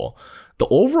enjoyable. The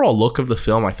overall look of the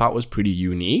film I thought was pretty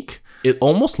unique. It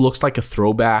almost looks like a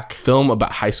throwback film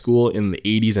about high school in the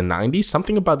 80s and 90s.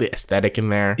 Something about the aesthetic in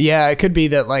there. Yeah, it could be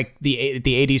that like the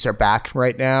 80s are back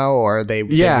right now, or they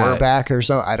were back or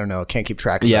so. I don't know. Can't keep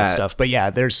track of that stuff. But yeah,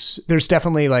 there's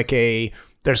definitely like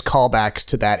there's callbacks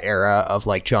to that era of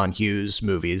like John Hughes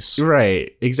movies.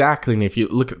 Right, exactly. And if you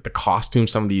look at the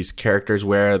costumes some of these characters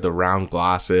wear, the round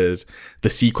glasses, the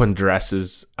sequin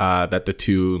dresses that the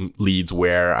two leads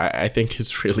wear, I think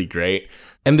is really great.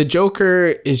 And The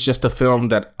Joker is just a film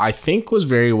that I think was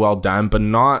very well done, but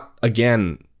not,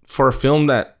 again, for a film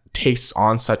that takes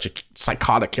on such a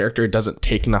psychotic character, it doesn't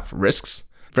take enough risks.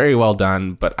 Very well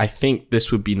done, but I think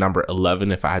this would be number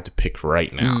 11 if I had to pick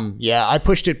right now. Yeah, I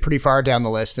pushed it pretty far down the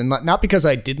list, and not because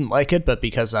I didn't like it, but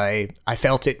because I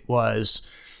felt it was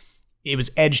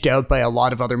edged out by a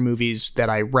lot of other movies that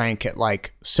I rank at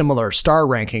like similar star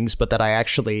rankings, but that I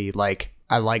actually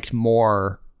I liked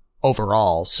more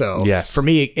overall. So yes, for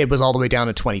me, it was all the way down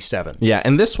to 27. Yeah,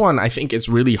 and this one, I think it's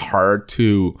really hard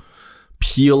to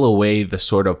peel away the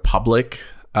sort of public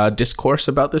discourse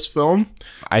about this film.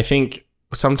 I think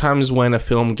sometimes when a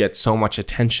film gets so much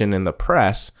attention in the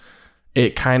press,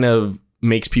 it kind of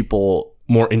makes people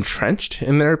more entrenched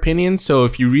in their opinions. So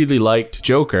if you really liked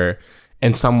Joker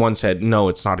and someone said, no,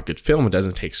 it's not a good film, it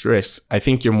doesn't take risks, I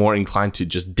think you're more inclined to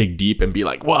just dig deep and be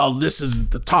like, well, this is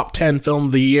the top 10 film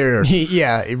of the year.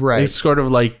 Yeah, right. It's sort of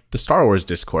like the Star Wars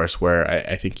discourse, where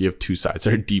I think you have two sides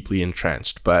that are deeply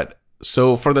entrenched. But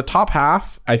so for the top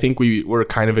half, I think we were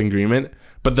kind of in agreement.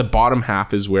 But the bottom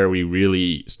half is where we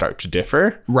really start to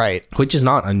differ. Right. Which is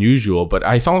not unusual, but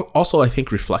I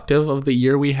think reflective of the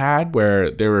year we had,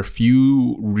 where there were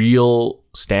few real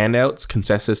standouts,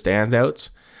 consensus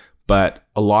standouts, but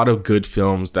a lot of good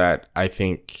films that I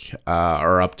think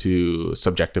are up to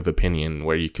subjective opinion,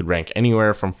 where you could rank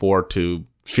anywhere from 4 to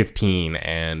 15,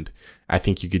 and I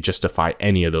think you could justify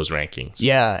any of those rankings.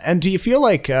 Yeah. And do you feel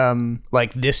like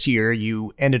this year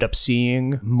you ended up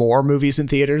seeing more movies in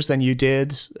theaters than you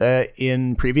did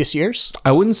in previous years?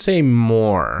 I wouldn't say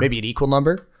more. Maybe an equal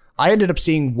number? I ended up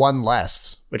seeing one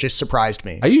less, which has surprised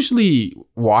me. I usually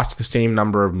watch the same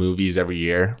number of movies every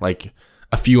year, like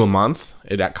a few a month.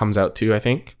 That comes out to, I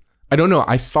think. I don't know.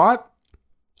 I thought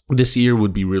this year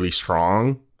would be really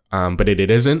strong. But it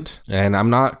isn't, and I'm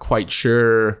not quite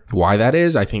sure why that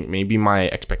is. I think maybe my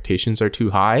expectations are too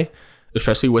high,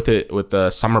 especially with the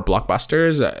summer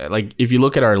blockbusters. Like if you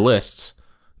look at our lists,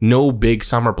 no big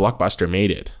summer blockbuster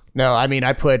made it. No, I mean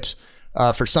I put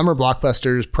for summer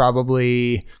blockbusters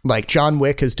probably like John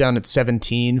Wick is down at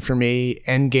 17 for me.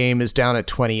 Endgame is down at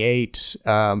 28.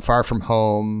 Far From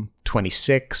Home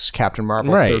 26, Captain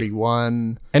Marvel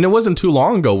 31. And it wasn't too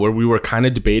long ago where we were kind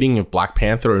of debating if Black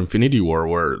Panther or Infinity War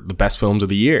were the best films of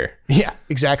the year. Yeah,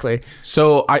 exactly.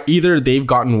 So either they've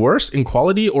gotten worse in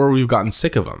quality or we've gotten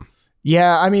sick of them.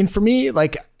 Yeah, I mean, for me,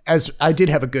 like, as I did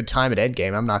have a good time at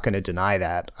Endgame, I'm not going to deny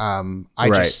that.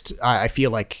 I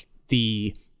feel like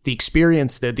the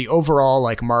experience, the overall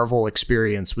like Marvel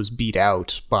experience was beat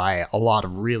out by a lot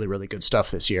of really, really good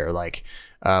stuff this year. Like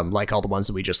all the ones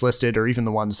that we just listed, or even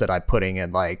the ones that I'm putting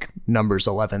in like numbers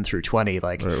 11 through 20.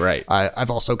 Like, right.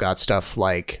 I've also got stuff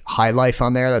like High Life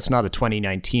on there. That's not a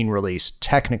 2019 release.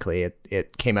 Technically,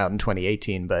 it came out in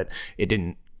 2018, but it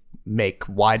didn't make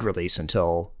wide release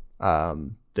until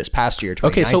this past year,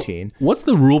 2019. Okay, so what's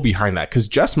the rule behind that? Because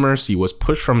Just Mercy was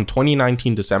pushed from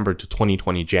 2019 December to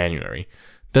 2020 January.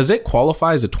 Does it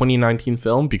qualify as a 2019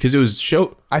 film? Because it was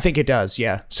shown. I think it does,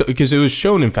 yeah. So because it was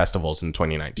shown in festivals in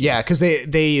 2019. Yeah, because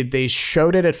they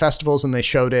showed it at festivals, and they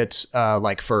showed it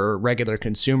like for regular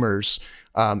consumers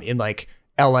in like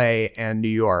LA and New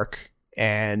York.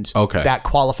 And Okay. that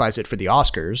qualifies it for the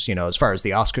Oscars. You know, as far as the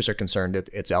Oscars are concerned,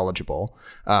 it's eligible.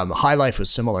 High Life was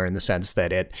similar in the sense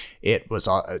that it was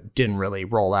didn't really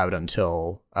roll out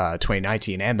until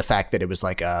 2019, and the fact that it was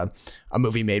like a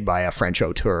movie made by a French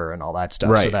auteur and all that stuff,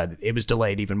 so Right. that it was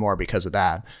delayed even more because of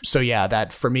that. So yeah,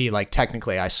 that for me, like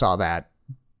technically, I saw that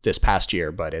this past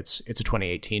year, but it's a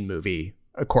 2018 movie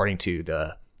according to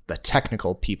the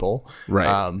technical people.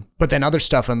 Right. But then other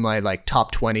stuff in my like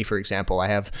top 20, for example, I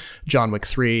have John Wick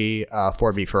 3,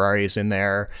 4v Ferrari is in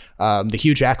there. The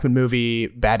Hugh Jackman movie,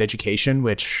 Bad Education,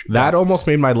 which That almost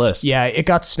made my list. yeah, it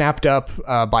got snapped up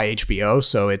by HBO,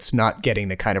 so it's not getting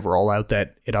the kind of rollout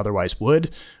that it otherwise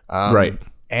would. Right.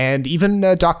 And even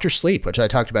Dr. Sleep, which I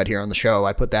talked about here on the show,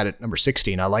 I put that at number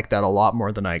 16. I like that a lot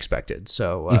more than I expected.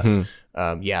 So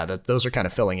yeah, those are kind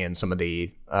of filling in some of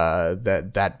the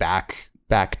that back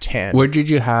 10. Where did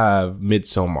you have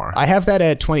Midsommar? I have that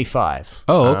at 25.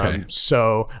 Oh, okay.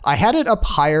 So I had it up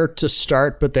higher to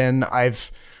start, but then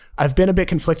I've been a bit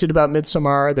conflicted about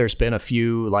Midsommar. There's been a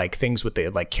few like things with the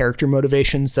like character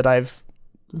motivations that I've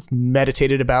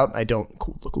meditated about. I don't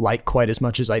like quite as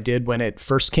much as I did when it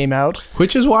first came out.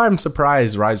 Which is why I'm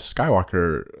surprised Rise of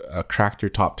Skywalker cracked your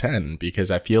top 10,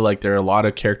 because I feel like there are a lot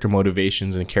of character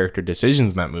motivations and character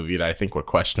decisions in that movie that I think were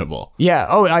questionable. Yeah.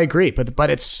 Oh, I agree. But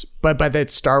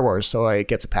it's Star Wars, so it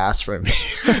gets a pass from me.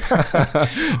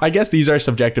 I guess these are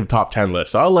subjective top 10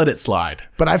 lists, so I'll let it slide.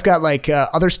 But I've got like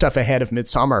other stuff ahead of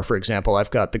Midsommar, for example.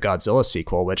 I've got the Godzilla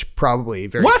sequel, which probably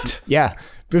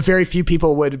very few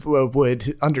people would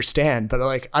understand. But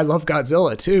like, I love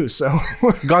Godzilla too, so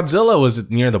Godzilla was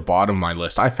near the bottom of my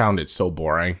list. I found it so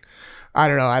boring. I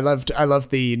don't know. I loved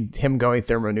him going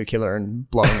thermonuclear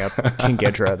and blowing up King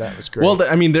Ghidorah. That was great. Well,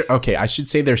 I mean, I should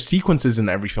say there's sequences in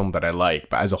every film that I like,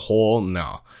 but as a whole,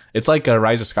 no. It's like a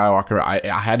Rise of Skywalker.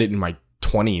 I had it in my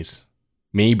 20s,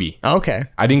 maybe. Okay.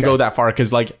 I didn't go that far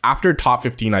because like after top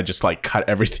 15, I just like cut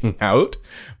everything out.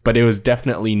 But it was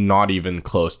definitely not even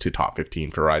close to top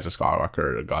 15 for Rise of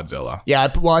Skywalker or Godzilla. Yeah.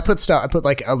 Well, I put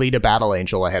like Alita Battle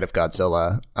Angel ahead of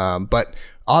Godzilla. But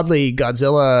oddly,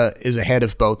 Godzilla is ahead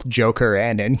of both Joker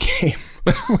and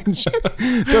Endgame,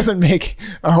 which doesn't make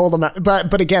a whole amount.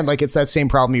 But again, like it's that same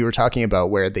problem you were talking about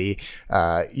where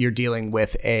you're dealing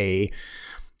with a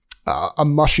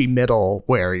mushy middle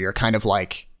where you're kind of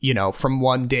like, you know, from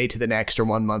one day to the next or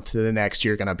 1 month to the next,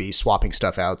 you're going to be swapping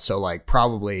stuff out. So like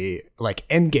probably like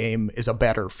Endgame is a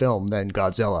better film than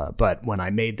Godzilla. But when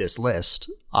I made this list,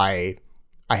 I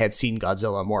had seen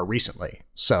Godzilla more recently.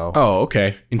 So oh,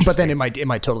 okay. But then it might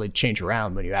totally change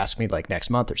around when you ask me like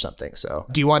next month or something. So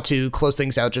do you want to close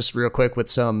things out just real quick with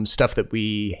some stuff that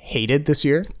we hated this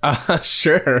year?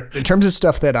 Sure. In terms of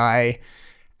stuff that I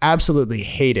absolutely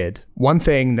hated, one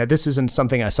thing that this isn't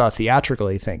something I saw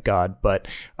theatrically, thank God, but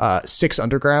Six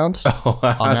Underground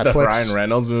on Netflix. The Ryan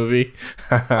Reynolds movie.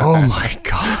 Oh my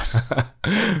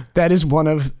God. That is one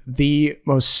of the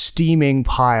most steaming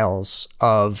piles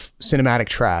of cinematic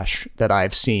trash that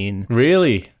I've seen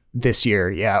Really? this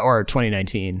year. Yeah, or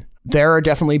 2019. There are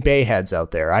definitely bayheads out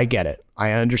there. I get it.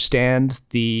 I understand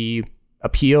the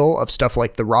appeal of stuff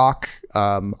like The Rock.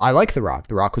 I like The Rock.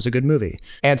 The Rock was a good movie,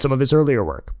 and some of his earlier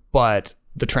work. But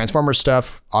the Transformers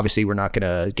stuff, obviously, we're not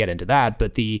going to get into that.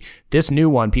 But this new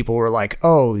one, people were like,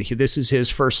 "Oh, this is his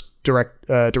first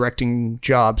directing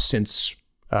job since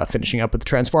finishing up with the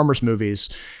Transformers movies.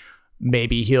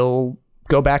 Maybe he'll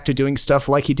go back to doing stuff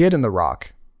like he did in The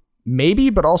Rock. Maybe,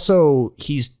 but also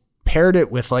he's paired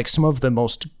it with like some of the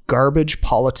most garbage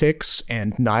politics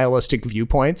and nihilistic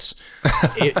viewpoints.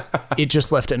 It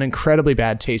just left an incredibly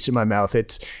bad taste in my mouth.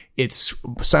 It's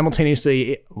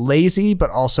simultaneously lazy, but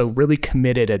also really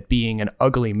committed at being an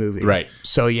ugly movie. Right.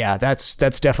 So yeah, that's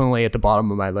definitely at the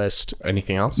bottom of my list.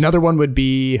 Anything else? Another one would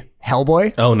be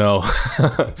Hellboy. Oh no.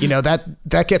 You know,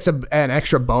 that gets an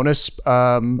extra bonus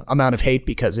amount of hate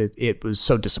because it was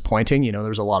so disappointing. You know, there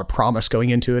was a lot of promise going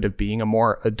into it of being a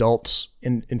more adult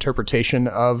interpretation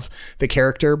of the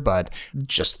character, but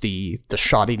just the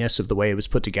shoddiness of the way it was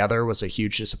put together was a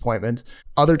huge disappointment.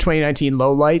 Other 2019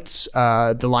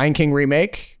 lowlights, the Lion King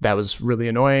remake, that was really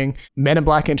annoying. Men in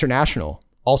Black International,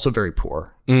 also very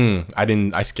poor.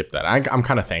 I skipped that. I'm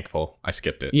kind of thankful I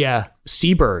skipped it. Yeah.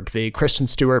 Seberg, the Kristen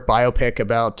Stewart biopic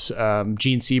about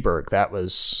Gene Seberg, that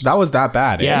was that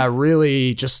bad. Yeah,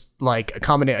 really just like a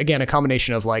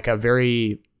combination of like a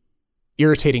very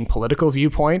irritating political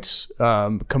viewpoint,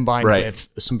 combined Right. with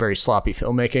some very sloppy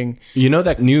filmmaking. You know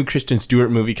that new Kristen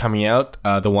Stewart movie coming out,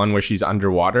 the one where she's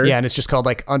underwater? Yeah, and it's just called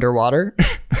like Underwater.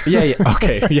 Yeah.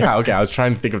 Okay. Yeah. Okay. I was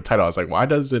trying to think of the title. I was like, why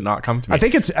does it not come to me? I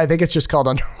think it's just called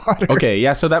Underwater. Okay.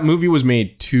 Yeah. So that movie was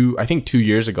made 2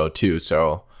 years ago too.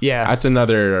 So Yeah. that's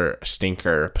another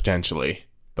stinker potentially.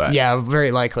 But Yeah,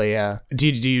 very likely. Yeah. Do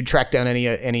you track down any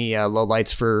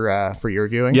lowlights for your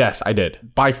viewing? yes, I did.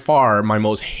 By far, my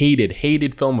most hated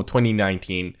film of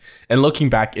 2019. And looking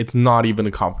back, it's not even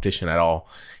a competition at all.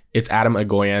 It's Adam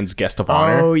Agoyan's Guest of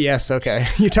Honor. Oh yes, okay.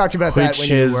 You talked about that when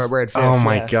you were at VIFF. Oh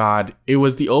my yeah. God. It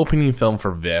was the opening film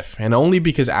for VIFF, and only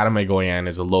because Adam Agoyan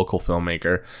is a local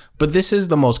filmmaker. But this is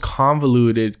the most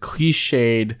convoluted,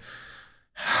 cliched,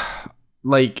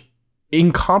 like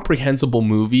incomprehensible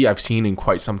movie I've seen in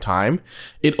quite some time.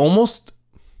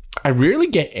 I rarely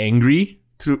get angry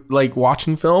through like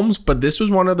watching films, but this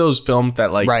was one of those films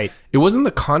that like, Right. It wasn't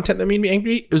the content that made me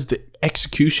angry, it was the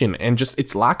execution and just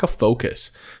its lack of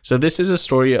focus. So this is a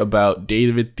story about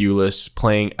David Thewlis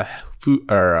playing a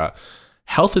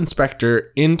health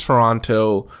inspector in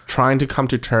Toronto, trying to come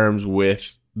to terms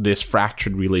with this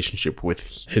fractured relationship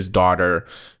with his daughter,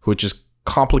 which is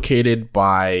complicated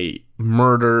by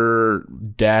murder,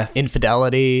 death,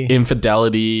 Infidelity.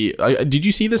 infidelity. Did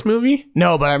you see this movie?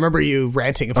 No, but I remember you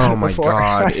ranting about Oh it my before.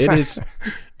 God.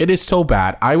 It is so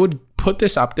bad. I would put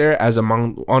this up there as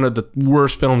among one of the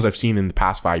worst films I've seen in the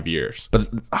past 5 years. But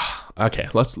okay,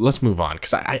 let's move on,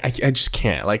 because I just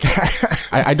can't. Like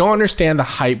I don't understand the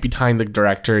hype behind the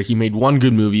director. He made one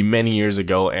good movie many years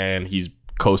ago and he's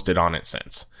coasted on it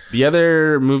since. The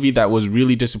other movie that was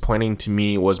really disappointing to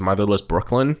me was Motherless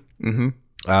Brooklyn. Mm-hmm.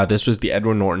 This was the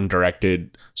Edward Norton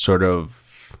directed sort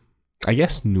of, I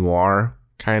guess, noir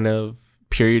kind of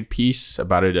period piece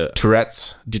about a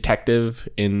Tourette's detective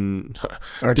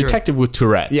detective with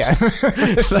Tourette's. Yeah.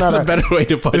 That's a better way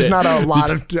to put it. There's not a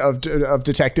lot of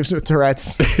detectives with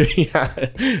Tourette's.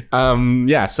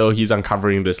 Yeah. So he's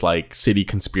uncovering this like city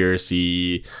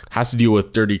conspiracy, has to deal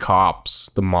with dirty cops,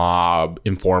 the mob,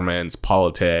 informants,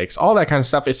 politics, all that kind of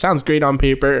stuff. It sounds great on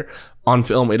paper. On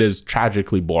film, it is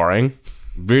tragically boring.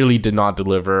 Really did not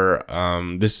deliver.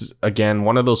 This is again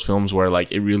one of those films where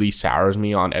like it really sours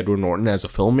me on Edward Norton as a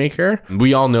filmmaker.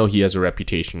 We all know he has a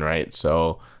reputation, right?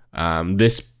 So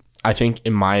this, I think,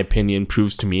 in my opinion,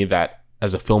 proves to me that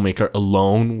as a filmmaker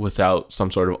alone, without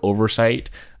some sort of oversight,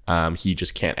 he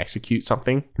just can't execute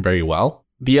something very well.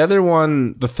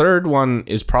 The third one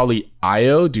is probably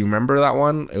Io. Do you remember that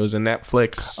one? It was a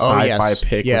Netflix sci-fi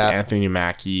pick with Anthony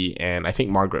Mackie and I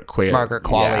think Margaret Qualley.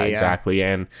 Yeah, exactly.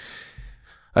 And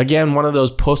again, one of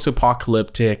those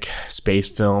post-apocalyptic space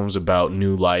films about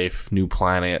new life, new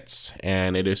planets,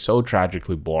 and it is so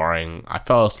tragically boring. I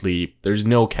fell asleep. There's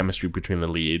no chemistry between the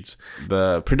leads.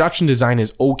 The production design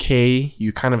is okay.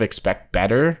 You kind of expect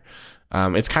better.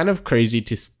 It's kind of crazy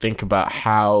to think about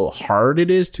how hard it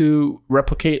is to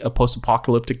replicate a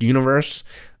post-apocalyptic universe.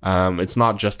 It's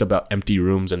not just about empty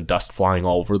rooms and dust flying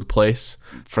all over the place.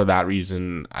 For that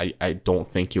reason, I don't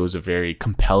think it was a very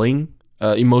compelling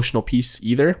emotional piece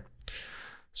either.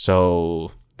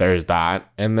 So there's that.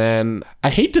 And then I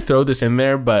hate to throw this in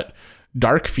there, but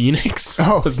Dark Phoenix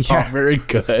was not very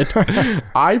good.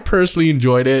 I personally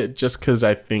enjoyed it just because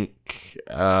I think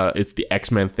it's the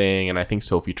X-Men thing, and I think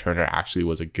Sophie Turner actually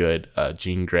was a good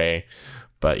Jean Grey.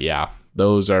 But yeah,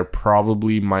 those are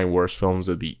probably my worst films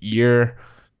of the year.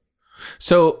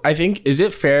 So I think, is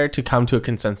it fair to come to a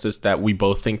consensus that we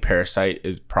both think Parasite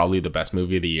is probably the best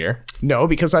movie of the year? No,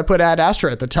 because I put Ad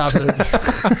Astra at the top of it.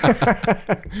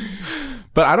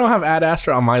 But I don't have Ad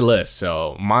Astra on my list,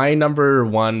 so my number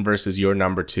one versus your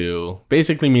number two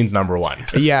basically means number one.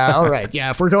 Yeah, all right. Yeah,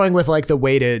 if we're going with like the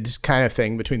weighted kind of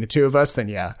thing between the two of us, then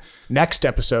yeah. Next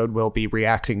episode, we'll be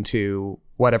reacting to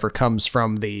whatever comes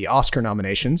from the Oscar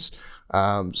nominations.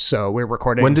 So we're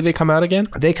recording. When do they come out again?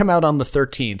 They come out on the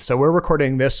 13th. So we're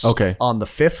recording this on the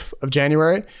 5th of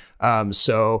January.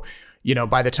 So, you know,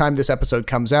 by the time this episode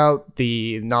comes out,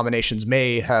 the nominations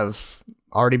may have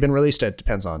already been released. It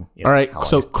depends on. You know, all right.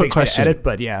 So quick question. Edit,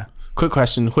 but yeah. Quick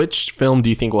question. Which film do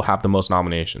you think will have the most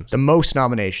nominations? The most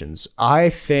nominations. I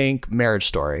think Marriage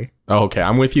Story. Oh, okay.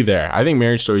 I'm with you there. I think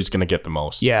Marriage Story is going to get the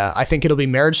most. Yeah. I think it'll be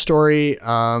Marriage Story,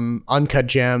 Uncut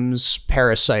Gems,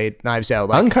 Parasite, Knives Out.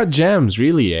 Like, Uncut Gems,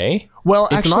 really, eh? Well,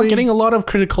 it's not getting a lot of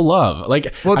critical love.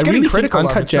 Like, well, it's getting really critical love.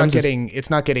 Uncut Gems it's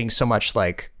not getting so much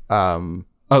like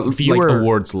viewer like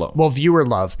awards love. Well, viewer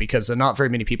love, because not very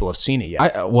many people have seen it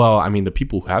yet. I mean, the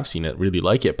people who have seen it really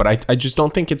like it, but I just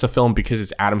don't think it's a film because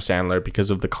it's Adam Sandler,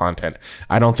 because of the content.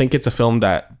 I don't think it's a film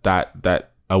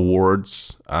that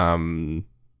awards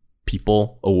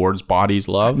people, awards bodies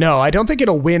love. No, I don't think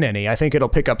it'll win any. I think it'll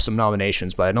pick up some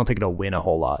nominations, but I don't think it'll win a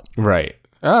whole lot. Right.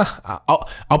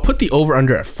 I'll put the over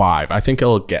under at 5. I think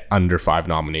it'll get under 5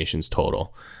 nominations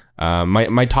total.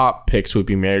 My top picks would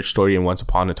be Marriage Story and Once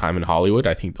Upon a Time in Hollywood.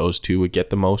 I think those two would get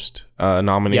the most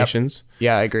nominations. Yep.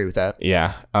 Yeah, I agree with that.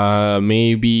 Yeah.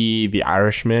 Maybe The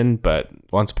Irishman, but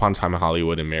Once Upon a Time in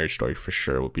Hollywood and Marriage Story for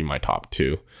sure would be my top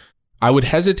 2. I would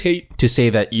hesitate to say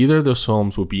that either of those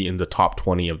films would be in the top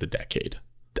 20 of the decade.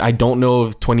 I don't know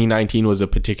if 2019 was a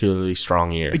particularly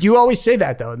strong year. You always say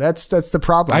that, though. That's the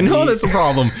problem. I know that's the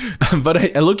problem.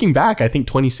 But looking back, I think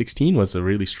 2016 was a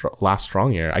really last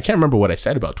strong year. I can't remember what I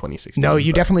said about 2016. No,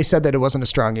 you definitely said that it wasn't a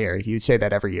strong year. You say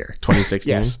that every year.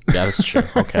 2016? Yes. Yeah, that's true.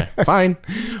 Okay, fine.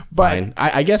 But fine.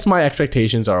 I guess my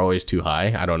expectations are always too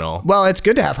high. I don't know. Well, it's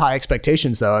good to have high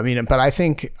expectations, though. I mean, but I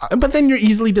think... But then you're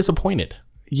easily disappointed.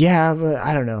 Yeah, but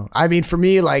I don't know. I mean, for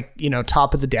me, like,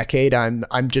 top of the decade,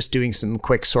 I'm just doing some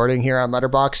quick sorting here on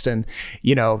Letterboxd, and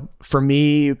for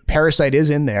me, Parasite is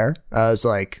in there as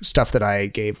like stuff that I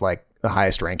gave like the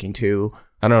highest ranking to.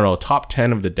 I don't know. Top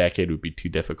 10 of the decade would be too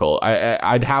difficult.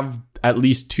 I'd have at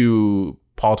least 2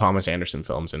 Paul Thomas Anderson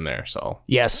films in there. So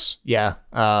yes, yeah.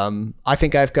 I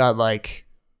think I've got like,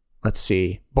 let's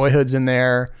see, Boyhood's in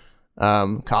there.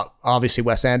 Obviously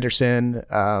Wes Anderson,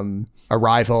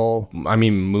 Arrival. I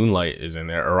mean, Moonlight is in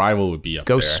there. Arrival would be up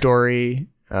Ghost there. Story,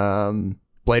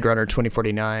 Blade Runner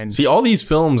 2049. See, all these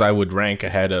films I would rank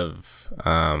ahead of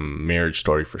Marriage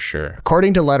Story for sure.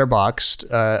 According to Letterboxd,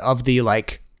 of the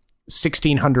like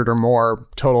 1,600 or more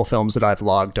total films that I've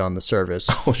logged on the service,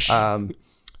 I've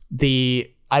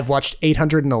watched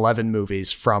 811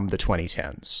 movies from the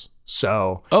 2010s.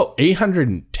 So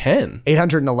 810.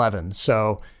 811.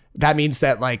 So that means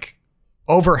that like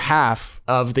over half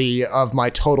of my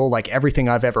total, like everything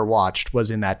I've ever watched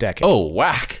was in that decade. Oh,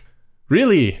 whack.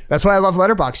 Really? That's why I love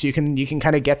Letterboxd. You can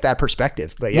kind of get that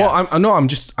perspective. But yeah. Well,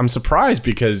 I'm surprised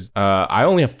because I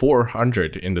only have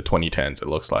 400 in the 2010s, it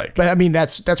looks like. But I mean,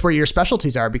 that's where your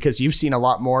specialties are, because you've seen a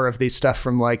lot more of these stuff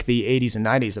from like the 80s and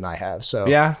 90s than I have. So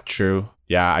yeah, true.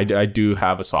 Yeah, I do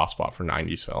have a soft spot for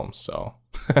 90s films, so.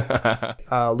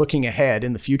 Looking ahead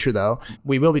in the future, though,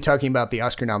 we will be talking about the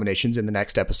Oscar nominations in the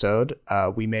next episode.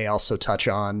 We may also touch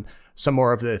on some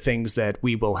more of the things that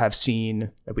we will have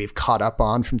seen that we've caught up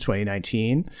on from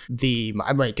 2019.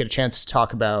 I might get a chance to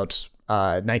talk about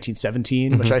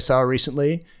 1917, which I saw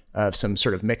recently. Some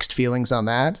sort of mixed feelings on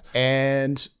that.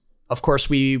 And of course,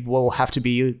 we will have to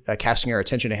be casting our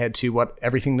attention ahead to what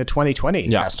everything the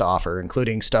 2020 has to offer,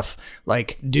 including stuff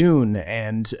like Dune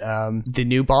and the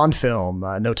new Bond film,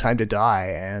 No Time to Die,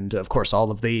 and of course all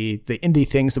of the indie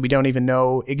things that we don't even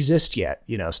know exist yet.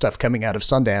 Stuff coming out of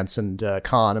Sundance and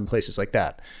Cannes and places like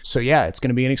that. So yeah, it's going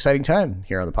to be an exciting time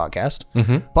here on the podcast.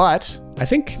 But I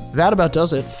think that about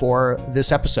does it for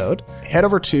this episode. Head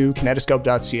over to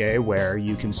kinetoscope.ca where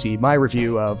you can see my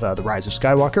review of The Rise of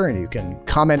Skywalker, and you can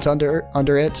comment under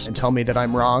it and tell me that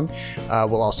I'm wrong.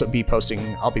 I'll be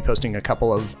posting a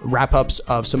couple of wrap-ups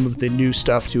of some of the new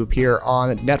stuff to appear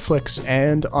on Netflix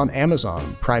and on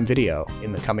Amazon Prime Video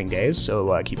in the coming days,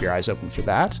 so keep your eyes open for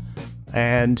that.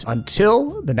 And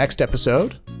until the next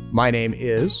episode, my name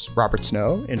is Robert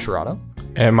Snow in Toronto.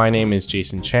 And my name is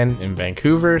Jason Chen in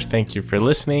Vancouver. Thank you for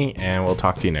listening, and we'll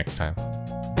talk to you next time.